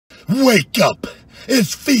Wake up!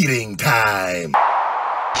 It's feeding time!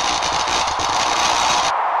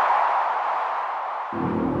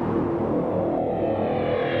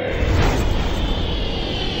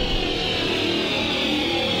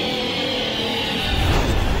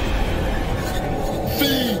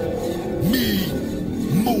 Feed me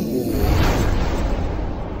more!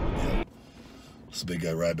 Yeah. It's the big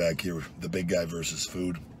guy Ryback here, the big guy versus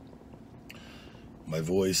food. My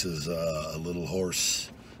voice is a little hoarse,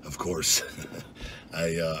 of course.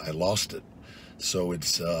 I lost it, so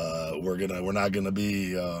it's we're not gonna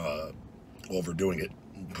be overdoing it.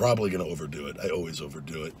 Probably gonna overdo it. I always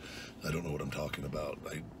overdo it. I don't know what I'm talking about.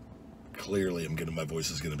 My voice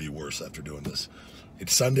is gonna be worse after doing this.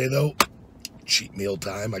 It's Sunday though, cheat meal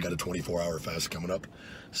time. I got a 24-hour fast coming up,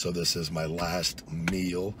 so this is my last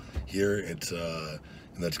meal here. And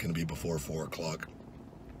that's gonna be before 4 o'clock.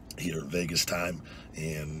 Here in Vegas time,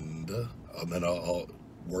 and then I'll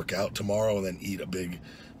work out tomorrow and then eat a big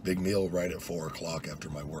meal right at 4 o'clock after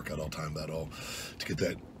my workout. I'll time that all to get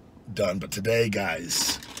that done. But today,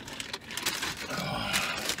 guys,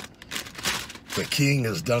 the king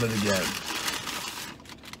has done it again.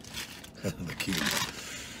 The king.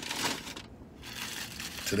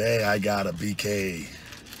 Today I got a BK.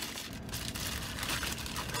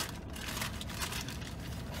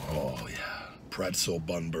 Oh yeah. Pretzel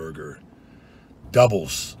bun burger.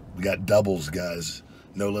 Doubles. We got doubles, guys.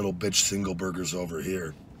 No little bitch single burgers over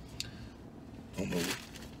here. Don't know.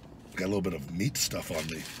 Got a little bit of meat stuff on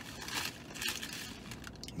me.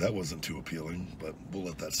 That wasn't too appealing, but we'll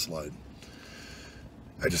let that slide.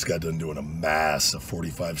 I just got done doing a massive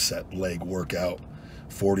 45-set leg workout.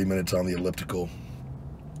 40 minutes on the elliptical.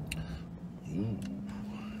 Ooh.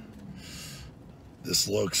 This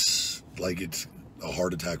looks like it's a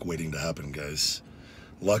heart attack waiting to happen, guys.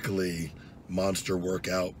 Luckily, monster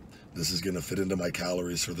workout. This is going to fit into my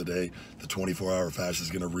calories for the day. The 24-hour fast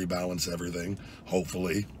is going to rebalance everything,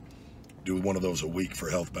 hopefully. Do one of those a week for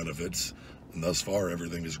health benefits. And thus far,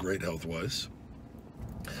 everything is great health-wise.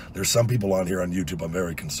 There's some people on here on YouTube I'm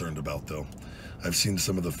very concerned about, though. I've seen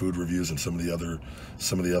some of the food reviews and some of the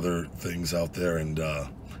other things out there, and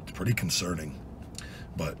it's pretty concerning.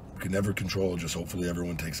 But we can never control it. Just hopefully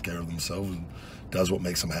everyone takes care of themselves and does what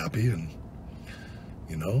makes them happy. And,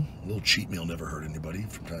 you know, a little cheat meal never hurt anybody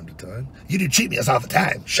from time to time. You do cheat meals all the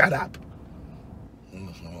time. Shut up.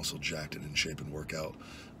 I'm also jacked and in shape and work out.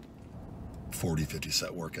 40, 50 set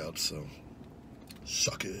workouts, so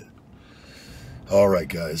suck it. All right,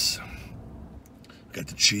 guys. Got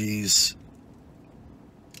the cheese.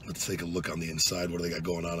 Let's take a look on the inside. What do they got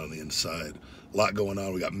going on the inside? A lot going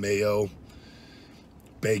on. We got mayo,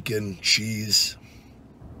 bacon, cheese,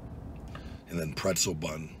 and then pretzel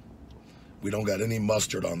bun. We don't got any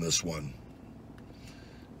mustard on this one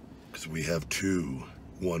because we have two,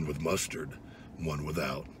 one with mustard, one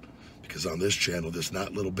without. Because on this channel, this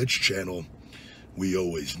Not Little Bitch channel, we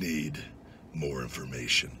always need more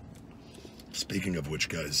information. Speaking of which,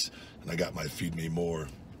 guys, and I got my Feed Me More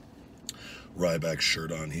Ryback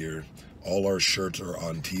shirt on here. All our shirts are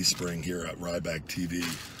on Teespring here at Ryback TV.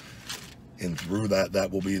 And through that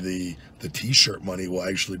will be the t-shirt money will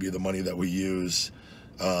actually be the money that we use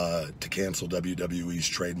to cancel WWE's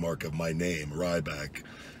trademark of my name, Ryback.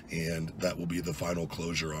 And that will be the final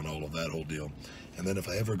closure on all of that whole deal. And then if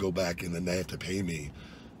I ever go back, and then they have to pay me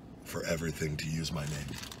for everything to use my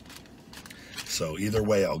name. So either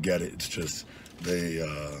way, I'll get it. It's just, it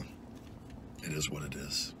is what it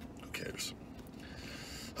is. Who cares?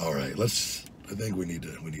 All right, I think we need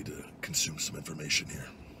to consume some information here.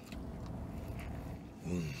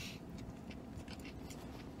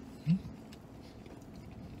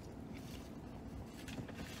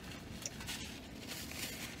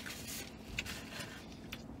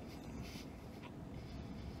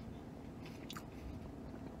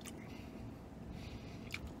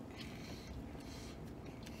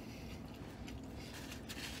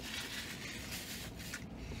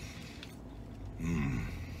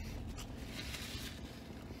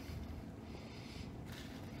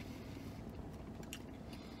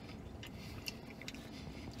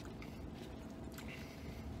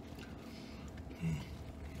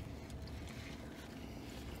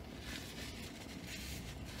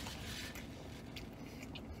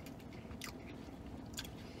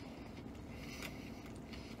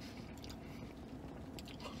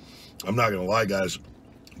 I'm not gonna lie, guys.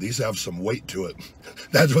 These have some weight to it.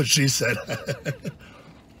 That's what she said.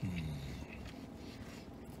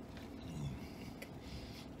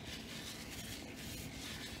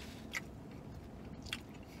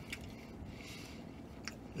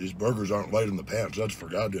 These burgers aren't light in the pants. That's for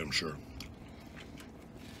goddamn sure.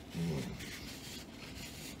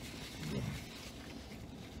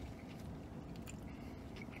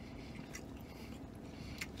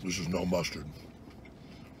 This is no mustard.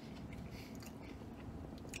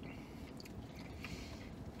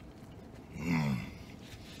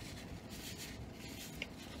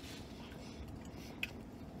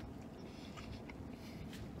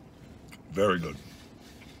 Very good.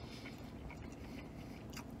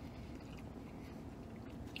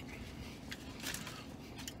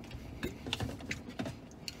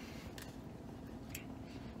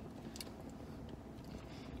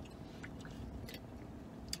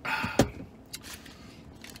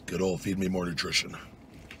 Good old feed me more nutrition.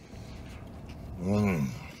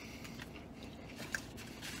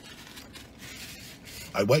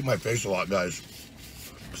 I wipe my face a lot, guys,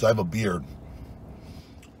 because I have a beard.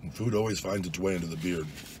 And food always finds its way into the beard.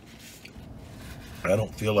 I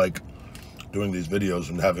don't feel like doing these videos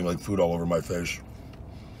and having like food all over my face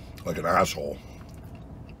like an asshole.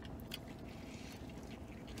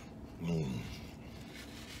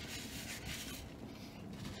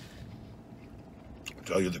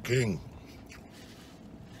 I tell you, the king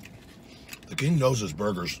knows his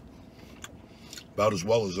burgers about as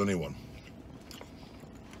well as anyone.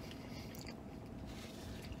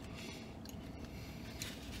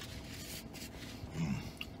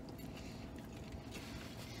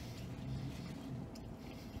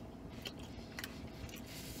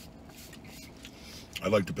 I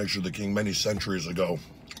like to picture the king many centuries ago,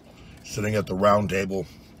 sitting at the round table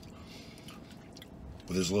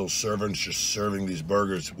with his little servants just serving these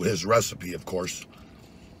burgers with his recipe, of course.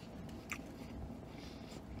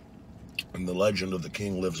 And the legend of the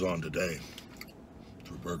king lives on today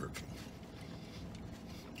through Burger King.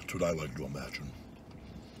 That's what I like to imagine.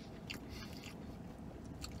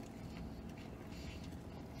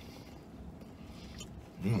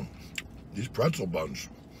 These pretzel buns,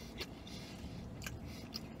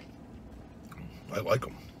 I like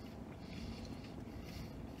them.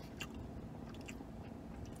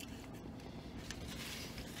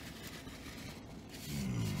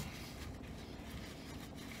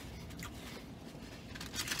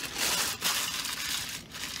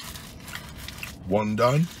 One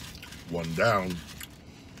done, one down,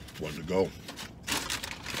 one to go.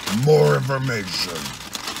 More information.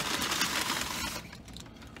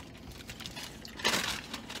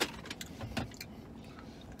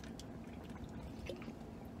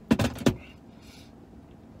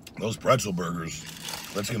 Those pretzel burgers,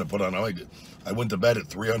 that's gonna put on. I went to bed at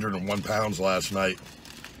 301 pounds last night.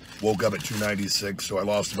 Woke up at 296, so I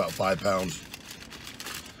lost about 5 pounds.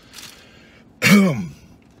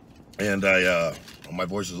 And my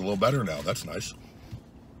voice is a little better now. That's nice.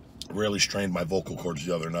 Really strained my vocal cords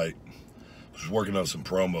the other night. I was working on some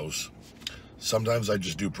promos. Sometimes I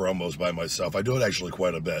just do promos by myself. I do it actually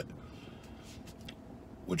quite a bit,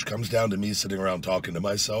 which comes down to me sitting around talking to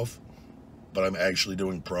myself, but I'm actually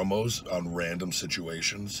doing promos on random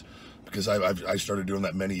situations because I started doing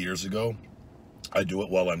that many years ago. I do it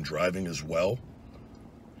while I'm driving as well.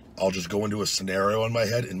 I'll just go into a scenario in my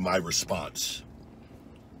head and my response.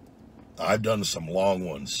 I've done some long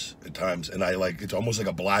ones at times, and it's almost like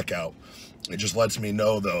a blackout. It just lets me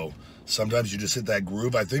know, though, sometimes you just hit that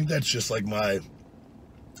groove. I think that's just like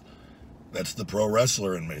that's the pro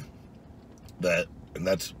wrestler in me. I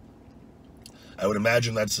would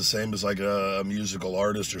imagine that's the same as like a musical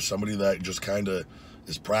artist or somebody that just kind of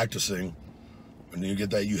is practicing, and you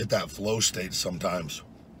hit that flow state sometimes.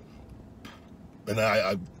 And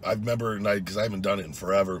I remember, because I haven't done it in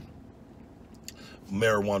forever.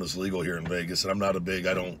 Marijuana is legal here in Vegas, and I'm not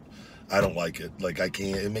I don't like it. Like, I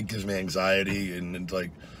can't, it gives me anxiety, and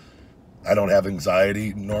like, I don't have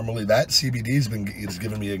anxiety normally. That CBD it's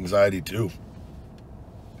given me anxiety too,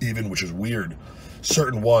 even, which is weird.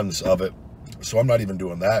 Certain ones of it. So I'm not even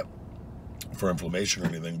doing that for inflammation or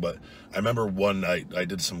anything. But I remember one night I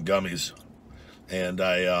did some gummies, and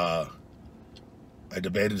I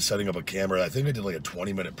debated setting up a camera. I think I did like a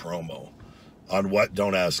 20-minute promo on what?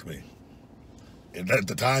 Don't ask me. And at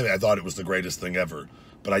the time, I thought it was the greatest thing ever,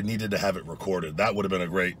 but I needed to have it recorded. That would have been a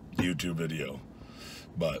great YouTube video.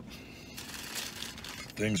 But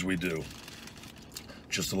things we do,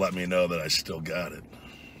 just to let me know that I still got it.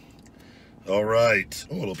 All right.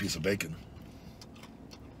 Oh, a little piece of bacon.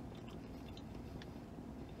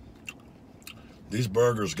 These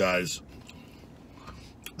burgers, guys,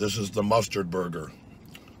 this is the mustard burger.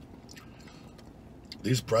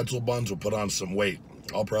 These pretzel buns will put on some weight.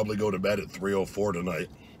 I'll probably go to bed at 3:04 tonight.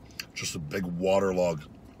 Just a big waterlog.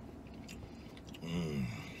 I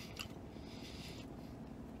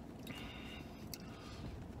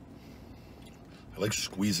like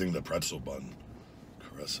squeezing the pretzel bun.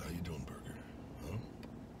 Caressa, how you doing, burger? Huh?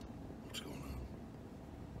 What's going on?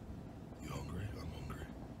 You hungry? I'm hungry.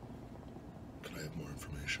 Can I have more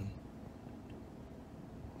information? reaction.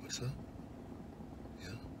 What's that?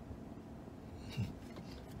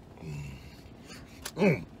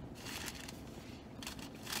 Yeah.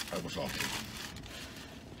 That was awesome.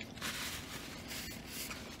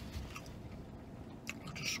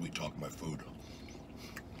 Just sweet talk my food.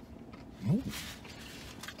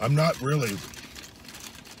 I'm not really.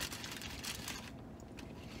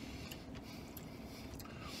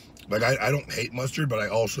 Like, I don't hate mustard, but I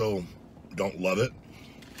also don't love it.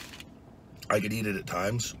 I could eat it at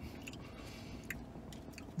times.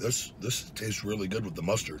 This tastes really good with the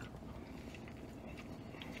mustard.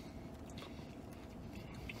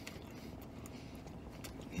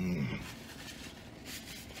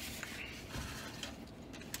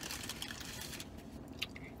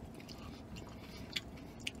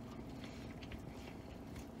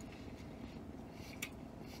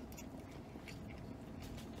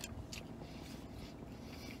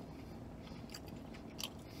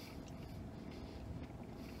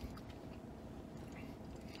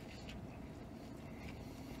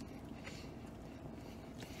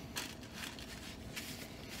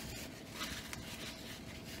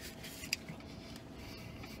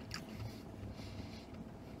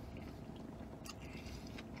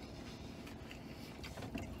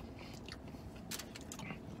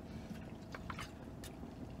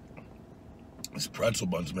 These pretzel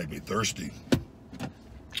buns make me thirsty.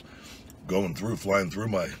 Flying through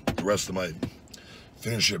the rest of my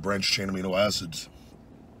finish it branched chain amino acids.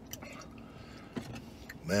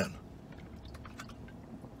 Man.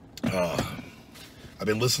 I've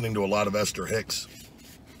been listening to a lot of Esther Hicks.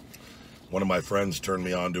 One of my friends turned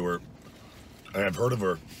me on to her, and I've heard of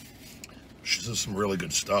her. She says some really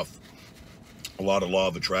good stuff. A lot of law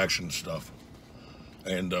of attraction stuff.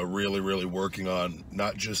 And really, really working on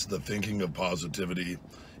not just the thinking of positivity,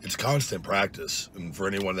 it's constant practice. And for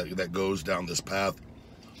anyone that goes down this path,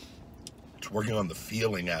 it's working on the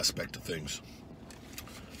feeling aspect of things.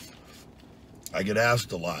 I get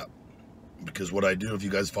asked a lot, because what I do, if you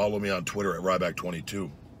guys follow me on Twitter at Ryback22,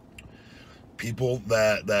 people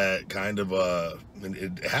that kind of, and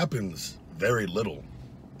it happens very little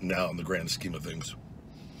now in the grand scheme of things,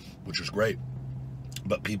 which is great.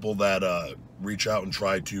 But people that reach out and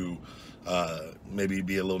try to maybe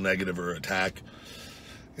be a little negative or attack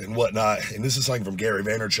and whatnot. And this is something from Gary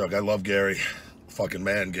Vaynerchuk. I love Gary. Fucking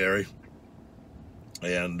man, Gary.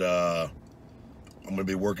 And I'm going to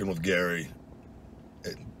be working with Gary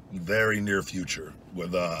in very near future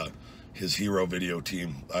with his hero video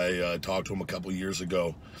team. I talked to him a couple years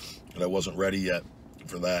ago, and I wasn't ready yet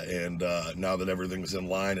for that. And now that everything's in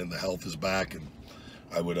line and the health is back, and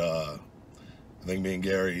I think me and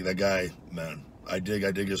Gary, that guy, man, I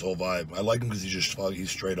dig his whole vibe. I like him because he's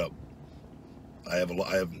straight up. I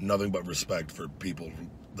have nothing but respect for people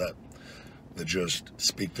that just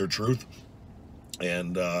speak their truth.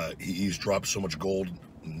 And he's dropped so much gold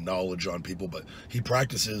knowledge on people, but he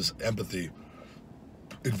practices empathy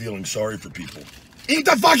and feeling sorry for people. Eat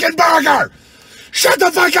the fucking burger! Shut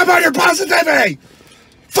the fuck up on your positivity!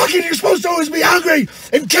 Fucking, you're supposed to always be hungry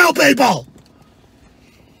and kill people!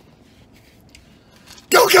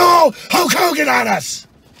 Don't go Hulk Hogan on us!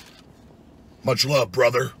 Much love,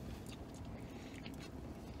 brother.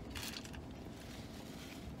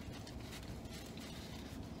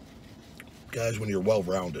 Guys, when you're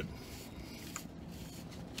well-rounded,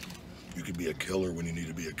 you can be a killer when you need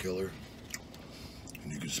to be a killer,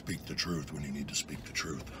 and you can speak the truth when you need to speak the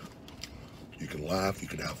truth. You can laugh, you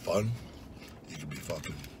can have fun, you can be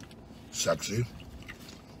fucking sexy.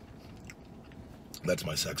 That's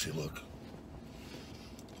my sexy look.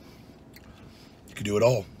 You can do it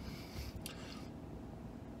all.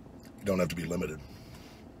 You don't have to be limited.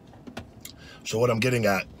 So what I'm getting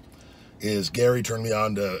at is Gary turned me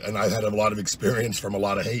on to, and I've had a lot of experience from a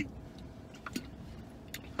lot of hate,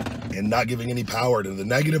 and not giving any power to the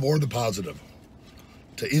negative or the positive,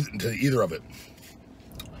 to either of it.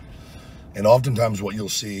 And oftentimes what you'll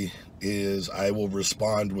see is I will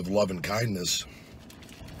respond with love and kindness,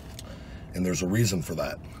 and there's a reason for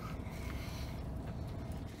that.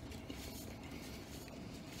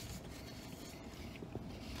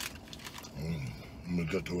 I'm gonna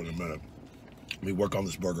get to it in a minute. Let me work on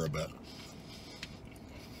this burger a bit.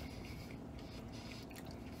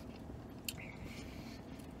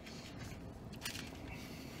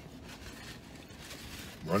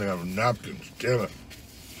 Running out of napkins, damn it.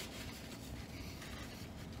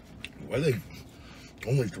 Why are they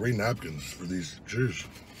only 3 napkins for these? Jeez.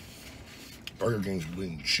 Burger King's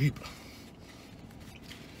being cheap.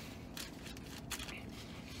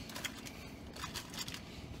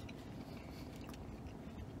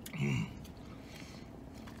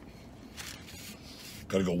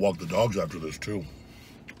 Gotta go walk the dogs after this too.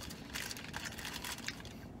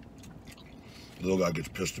 The little guy gets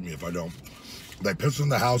pissed at me if I don't. They piss in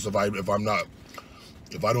the house if I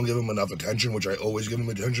don't give them enough attention, which I always give them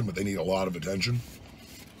attention, but they need a lot of attention.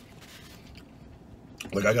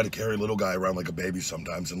 Like, I got to carry little guy around like a baby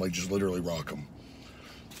sometimes and like just literally rock them.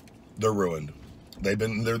 They're ruined.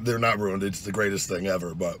 They're not ruined. It's the greatest thing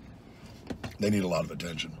ever, but they need a lot of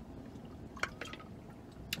attention.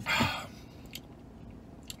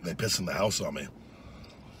 They piss in the house on me.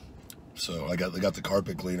 So they got the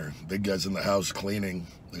carpet cleaner. Big guy's in the house cleaning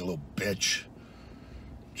like a little bitch.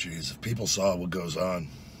 Jeez, if people saw what goes on.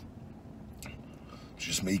 It's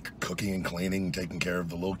just me cooking and cleaning, taking care of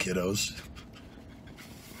the little kiddos.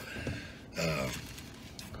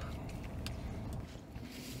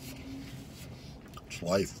 It's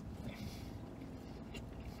life.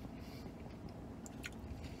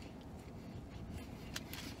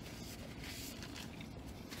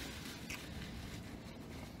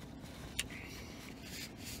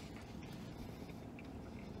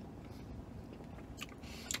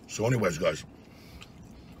 So anyways, guys,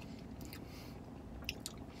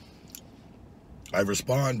 I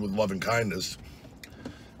respond with love and kindness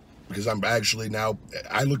because I'm actually now,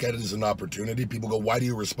 I look at it as an opportunity. People go, why do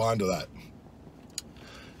you respond to that?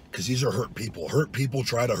 Because these are hurt people. Hurt people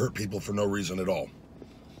try to hurt people for no reason at all.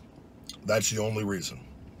 That's the only reason.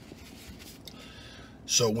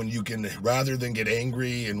 So when you can, rather than get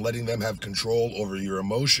angry and letting them have control over your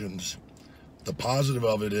emotions, the positive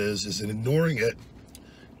of it is in ignoring it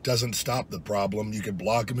doesn't stop the problem. You can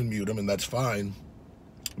block them and mute them, and that's fine.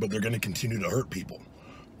 But they're going to continue to hurt people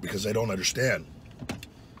because they don't understand.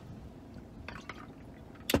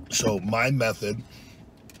 So my method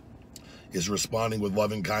is responding with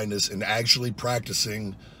loving kindness and actually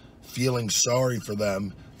practicing feeling sorry for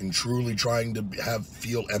them and truly trying to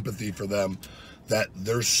feel empathy for them, that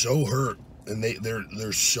they're so hurt and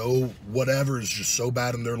they're so whatever is just so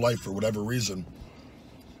bad in their life for whatever reason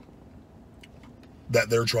that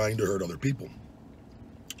they're trying to hurt other people.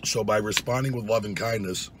 So by responding with love and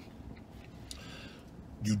kindness,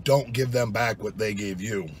 you don't give them back what they gave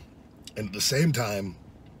you. And at the same time,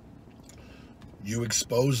 you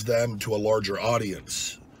expose them to a larger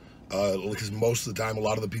audience. Because most of the time, a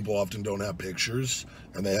lot of the people often don't have pictures,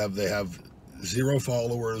 and they have 0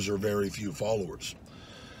 followers or very few followers.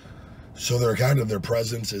 So their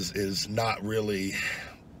presence is not really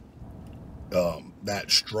that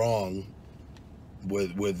strong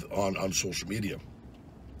on social media.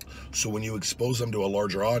 So when you expose them to a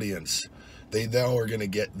larger audience, they now are going to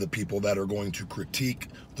get the people that are going to critique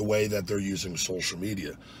the way that they're using social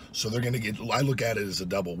media. So they're going to get, I look at it as a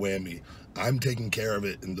double whammy. I'm taking care of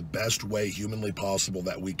it in the best way humanly possible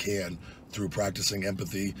that we can through practicing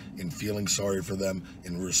empathy and feeling sorry for them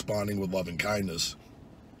and responding with love and kindness.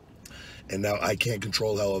 And now I can't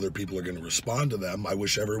control how other people are going to respond to them. I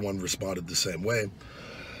wish everyone responded the same way.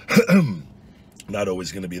 Not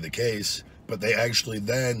always going to be the case, but they actually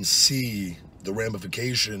then see the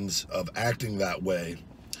ramifications of acting that way.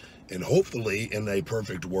 And hopefully in a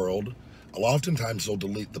perfect world, oftentimes they'll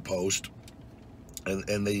delete the post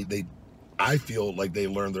and I feel like they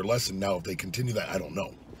learned their lesson. Now, if they continue that, I don't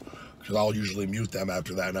know, because I'll usually mute them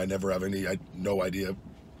after that, and I never have no idea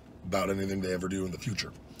about anything they ever do in the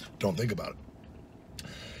future. Don't think about it.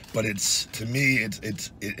 But to me,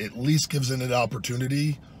 it at least gives it an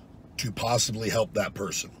opportunity to possibly help that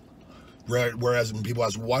person. Whereas when people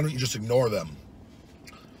ask, why don't you just ignore them?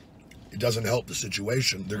 It doesn't help the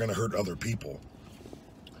situation. They're going to hurt other people.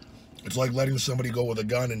 It's like letting somebody go with a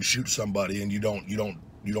gun and shoot somebody, and you don't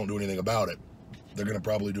do anything about it. They're going to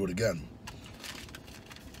probably do it again.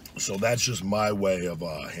 So that's just my way of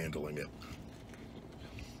handling it.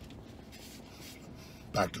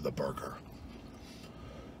 Back to the burger.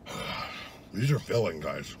 These are filling,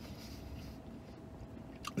 guys.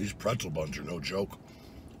 These pretzel buns are no joke.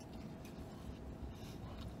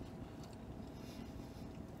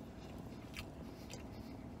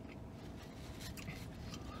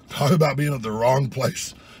 Talk about being at the wrong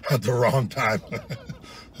place at the wrong time.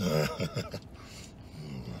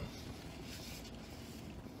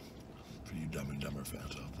 For you Dumb and Dumber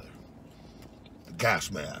fans out there. The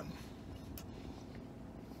Gas Man.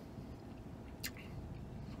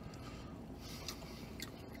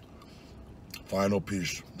 Final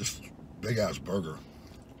piece. This big ass burger.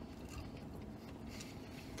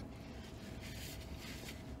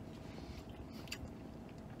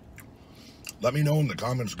 Let me know in the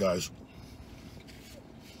comments, guys.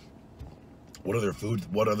 What other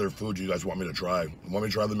food you guys want me to try? Want me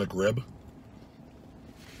to try the McRib?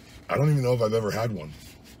 I don't even know if I've ever had one.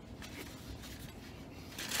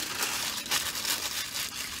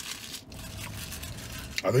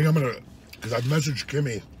 I think I'm gonna, because I've messaged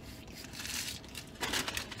Kimmy.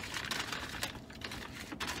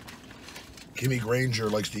 Kimmy Granger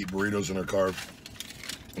likes to eat burritos in her car.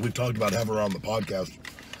 We've talked about having her on the podcast.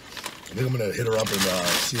 I think I'm gonna hit her up and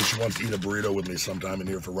see if she wants to eat a burrito with me sometime in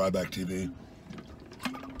here for Ryback TV.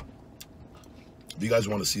 If you guys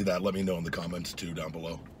want to see that, let me know in the comments too down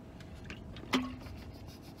below.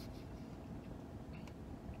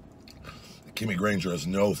 Kimmy Granger has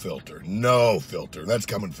no filter. No filter. That's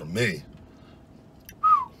coming from me.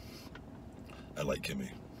 I like Kimmy.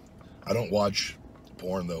 I don't watch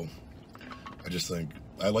porn though. I just think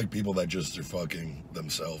I like people that just are fucking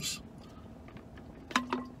themselves.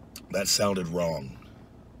 That sounded wrong.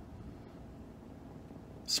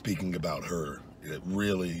 Speaking about her, it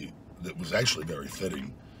was actually very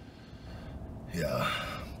fitting. Yeah,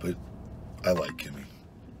 but I like Kimmy.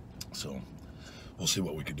 So we'll see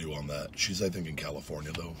what we could do on that. She's, I think, in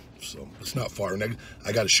California, though, so it's not far. And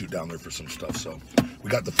I got to shoot down there for some stuff, so we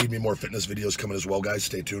got the Feed Me More Fitness videos coming as well, guys.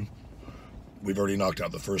 Stay tuned. We've already knocked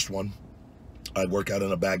out the first one. I'd work out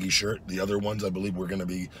in a baggy shirt. The other ones, I believe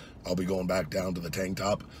I'll be going back down to the tank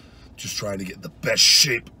top, just trying to get the best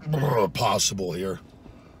shape possible here.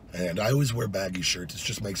 And I always wear baggy shirts. It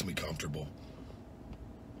just makes me comfortable.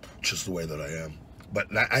 Just the way that I am.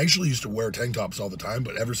 But I actually used to wear tank tops all the time,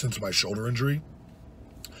 but ever since my shoulder injury,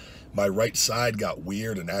 my right side got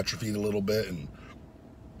weird and atrophied a little bit, and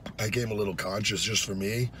I became a little conscious just for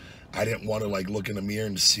me. I didn't want to like look in the mirror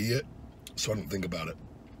and see it, so I didn't think about it.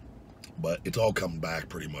 But it's all coming back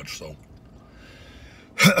pretty much, so.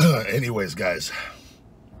 Anyways, guys.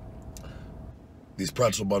 These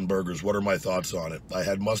pretzel bun burgers, what are my thoughts on it? I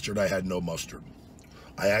had mustard, I had no mustard.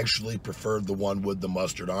 I actually preferred the one with the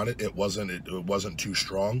mustard on it. It wasn't too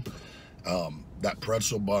strong. That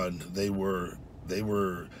pretzel bun,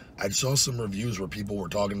 I saw some reviews where people were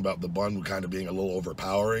talking about the bun kind of being a little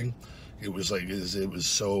overpowering. It was like, it was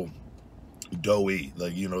so doughy.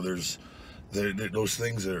 Like, you know, those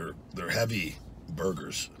things they're heavy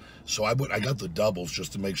burgers. So I got the doubles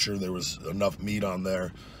just to make sure there was enough meat on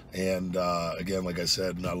there. And again, like I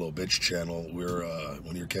said, not a little bitch channel. We're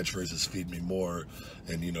when your catchphrase is "feed me more,"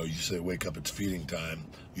 and you know you say "wake up, it's feeding time,"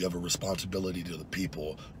 you have a responsibility to the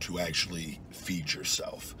people to actually feed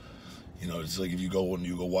yourself. You know, it's like if you go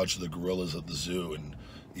watch the gorillas at the zoo, and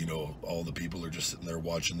you know all the people are just sitting there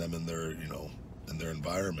watching them in their in their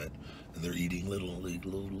environment, and they're eating little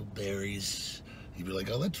berries. You'd be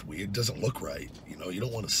like, oh, that's weird. It doesn't look right. You know, you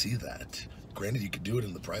don't want to see that. Granted, you could do it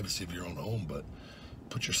in the privacy of your own home, but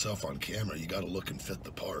put yourself on camera. You got to look and fit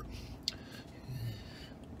the part.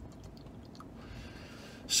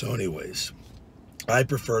 So anyways, I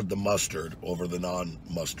preferred the mustard over the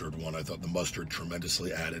non-mustard one. I thought the mustard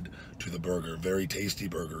tremendously added to the burger. Very tasty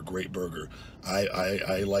burger, great burger.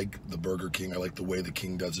 I like the Burger King. I like the way the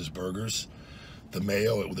King does his burgers. The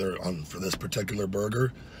mayo, for this particular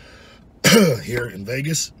burger here in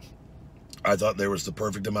Vegas, I thought there was the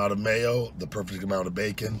perfect amount of mayo, the perfect amount of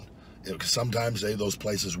bacon. Sometimes those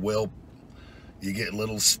places you get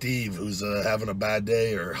little Steve who's having a bad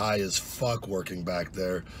day or high as fuck working back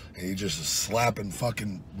there, and he just slapping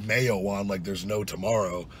fucking mayo on like there's no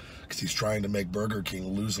tomorrow because he's trying to make Burger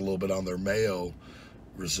King lose a little bit on their mayo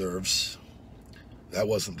reserves. That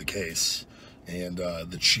wasn't the case. And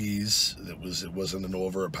the cheese, it wasn't an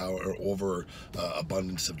over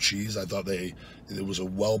abundance of cheese. I thought it was a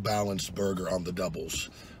well-balanced burger on the doubles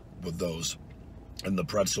with those. And the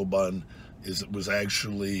pretzel bun was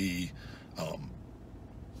actually,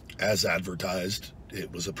 as advertised,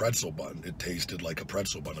 it was a pretzel bun. It tasted like a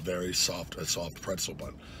pretzel bun, a soft pretzel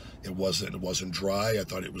bun. It wasn't dry. I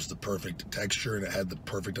thought it was the perfect texture, and it had the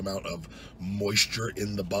perfect amount of moisture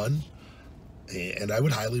in the bun. And I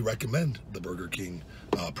would highly recommend the Burger King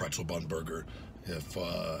pretzel bun burger. If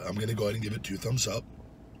I'm gonna go ahead and give it 2 thumbs up,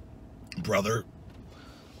 brother.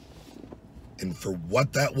 And for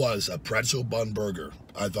what that was, a pretzel bun burger,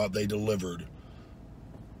 I thought they delivered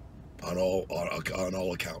on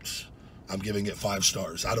all accounts. I'm giving it 5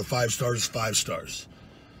 stars. Out of 5 stars, 5 stars.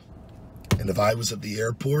 And if I was at the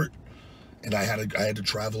airport and I had to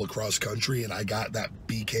travel across country and I got that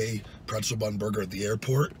BK pretzel bun burger at the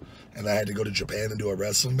airport and I had to go to Japan and do a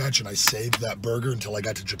wrestling match and I saved that burger until I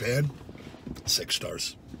got to Japan, 6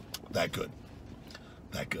 stars. That good.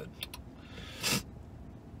 That good.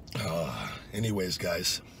 Anyways,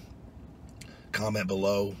 guys, comment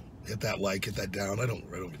below, hit that like, hit that down. I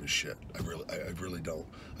don't give a shit. I really don't.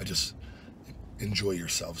 I just enjoy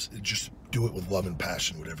yourselves. Just do it with love and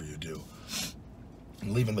passion, whatever you do.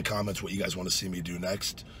 and leave in the comments what you guys want to see me do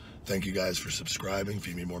next. Thank you guys for subscribing.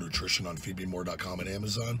 Feed Me More Nutrition on feedmemore.com and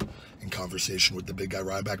Amazon. In Conversation with the Big Guy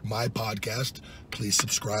Ryback, my podcast. Please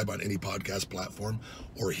subscribe on any podcast platform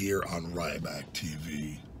or here on Ryback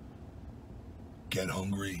TV. Get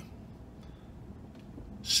hungry.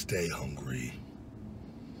 Stay hungry.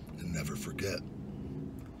 And never forget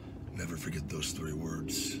those 3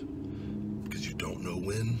 words. Because you don't know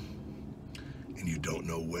when and you don't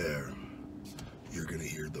know where you're going to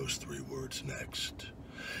hear those 3 words next.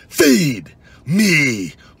 Feed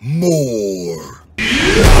me more.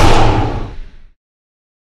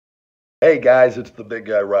 Hey guys, it's the Big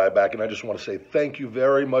Guy Ryback, and I just want to say thank you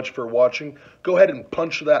very much for watching. Go ahead and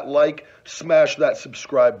punch that like, smash that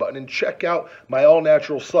subscribe button, and check out my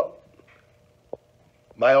all-natural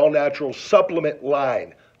supplement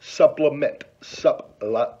line. Supplement.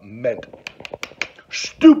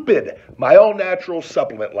 Stupid. My all-natural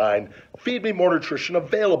supplement line. Feed Me More Nutrition,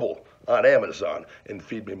 available on Amazon and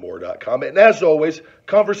feedmemore.com. And as always,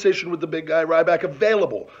 Conversation with the Big Guy Ryback,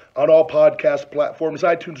 available on all podcast platforms,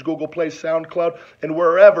 iTunes, Google Play, SoundCloud, and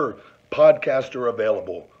wherever podcasts are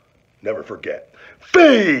available. Never forget,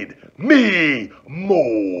 feed me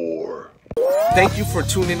more. Thank you for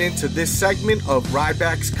tuning in to this segment of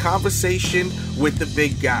Ryback's Conversation with the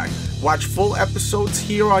Big Guy. Watch full episodes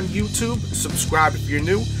here on YouTube. Subscribe if you're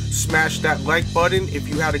new. Smash that like button if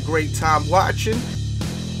you had a great time watching.